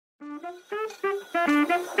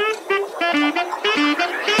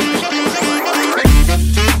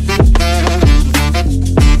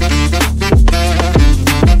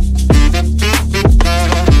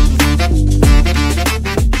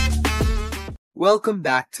Welcome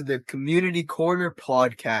back to the Community Corner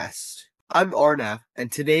podcast. I'm Arnav,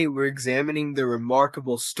 and today we're examining the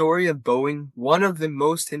remarkable story of Boeing, one of the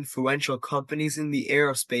most influential companies in the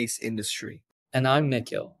aerospace industry. And I'm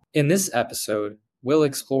Nikhil. In this episode, we'll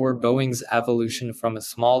explore Boeing's evolution from a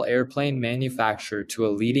small airplane manufacturer to a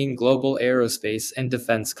leading global aerospace and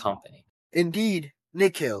defense company. Indeed,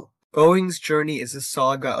 Nikhil. Boeing's journey is a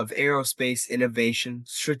saga of aerospace innovation,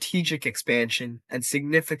 strategic expansion, and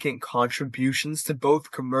significant contributions to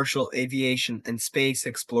both commercial aviation and space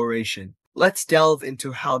exploration. Let's delve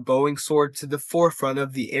into how Boeing soared to the forefront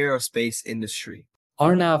of the aerospace industry.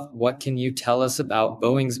 Arnav, what can you tell us about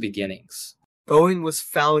Boeing's beginnings? Boeing was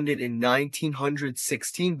founded in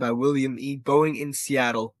 1916 by William E. Boeing in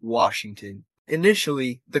Seattle, Washington.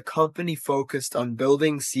 Initially, the company focused on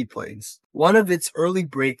building seaplanes. One of its early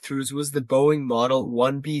breakthroughs was the Boeing Model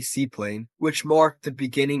 1B seaplane, which marked the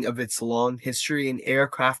beginning of its long history in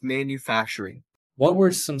aircraft manufacturing. What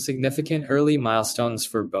were some significant early milestones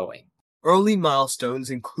for Boeing? Early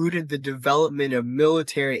milestones included the development of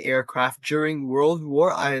military aircraft during World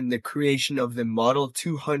War I and the creation of the Model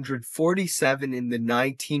 247 in the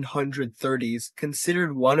 1930s,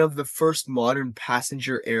 considered one of the first modern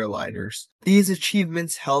passenger airliners. These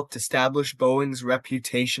achievements helped establish Boeing's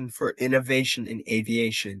reputation for innovation in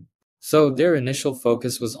aviation. So their initial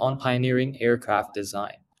focus was on pioneering aircraft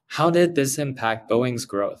design. How did this impact Boeing's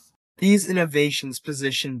growth? These innovations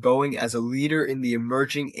positioned Boeing as a leader in the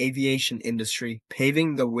emerging aviation industry,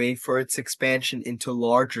 paving the way for its expansion into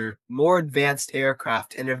larger, more advanced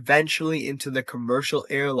aircraft and eventually into the commercial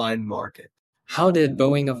airline market. How did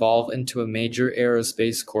Boeing evolve into a major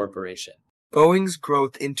aerospace corporation? Boeing's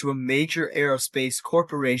growth into a major aerospace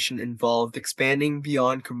corporation involved expanding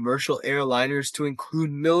beyond commercial airliners to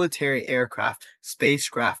include military aircraft,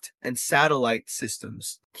 spacecraft, and satellite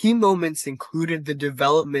systems. Key moments included the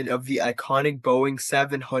development of the iconic Boeing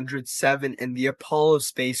 707 and the Apollo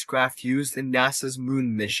spacecraft used in NASA's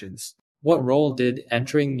moon missions. What role did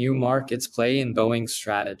entering new markets play in Boeing's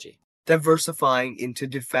strategy? Diversifying into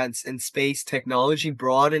defense and space technology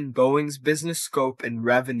broadened Boeing's business scope and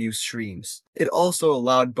revenue streams. It also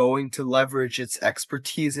allowed Boeing to leverage its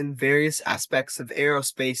expertise in various aspects of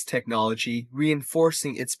aerospace technology,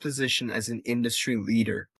 reinforcing its position as an industry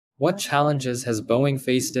leader. What challenges has Boeing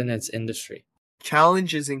faced in its industry?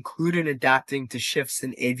 Challenges included adapting to shifts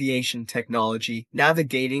in aviation technology,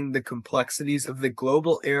 navigating the complexities of the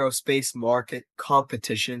global aerospace market,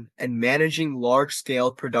 competition, and managing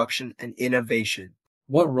large-scale production and innovation.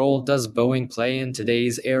 What role does Boeing play in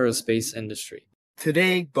today's aerospace industry?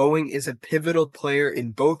 Today, Boeing is a pivotal player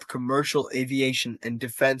in both commercial aviation and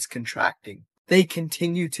defense contracting. They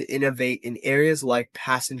continue to innovate in areas like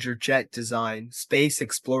passenger jet design, space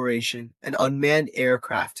exploration, and unmanned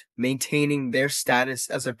aircraft, maintaining their status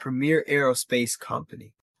as a premier aerospace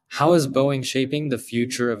company. How is Boeing shaping the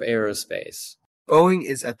future of aerospace? Boeing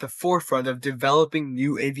is at the forefront of developing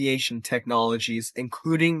new aviation technologies,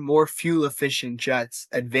 including more fuel-efficient jets,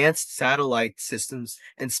 advanced satellite systems,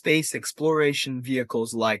 and space exploration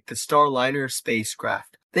vehicles like the Starliner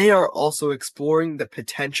spacecraft. They are also exploring the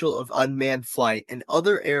potential of unmanned flight and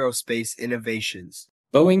other aerospace innovations.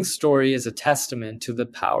 Boeing's story is a testament to the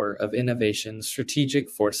power of innovation, strategic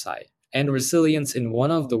foresight, and resilience in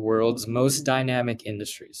one of the world's most dynamic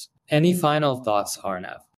industries. Any final thoughts,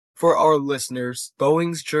 Arnav? For our listeners,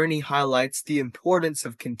 Boeing's journey highlights the importance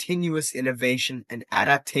of continuous innovation and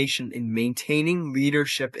adaptation in maintaining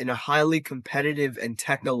leadership in a highly competitive and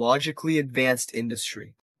technologically advanced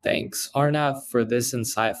industry. Thanks, Arnav, for this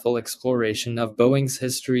insightful exploration of Boeing's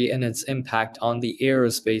history and its impact on the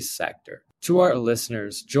aerospace sector. To our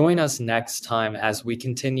listeners, join us next time as we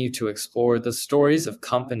continue to explore the stories of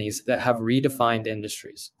companies that have redefined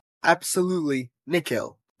industries. Absolutely,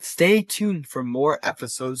 Nikhil. Stay tuned for more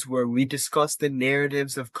episodes where we discuss the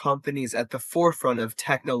narratives of companies at the forefront of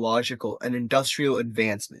technological and industrial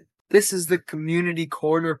advancement. This is the Community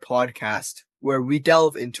Corner podcast, where we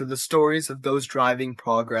delve into the stories of those driving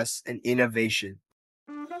progress and innovation.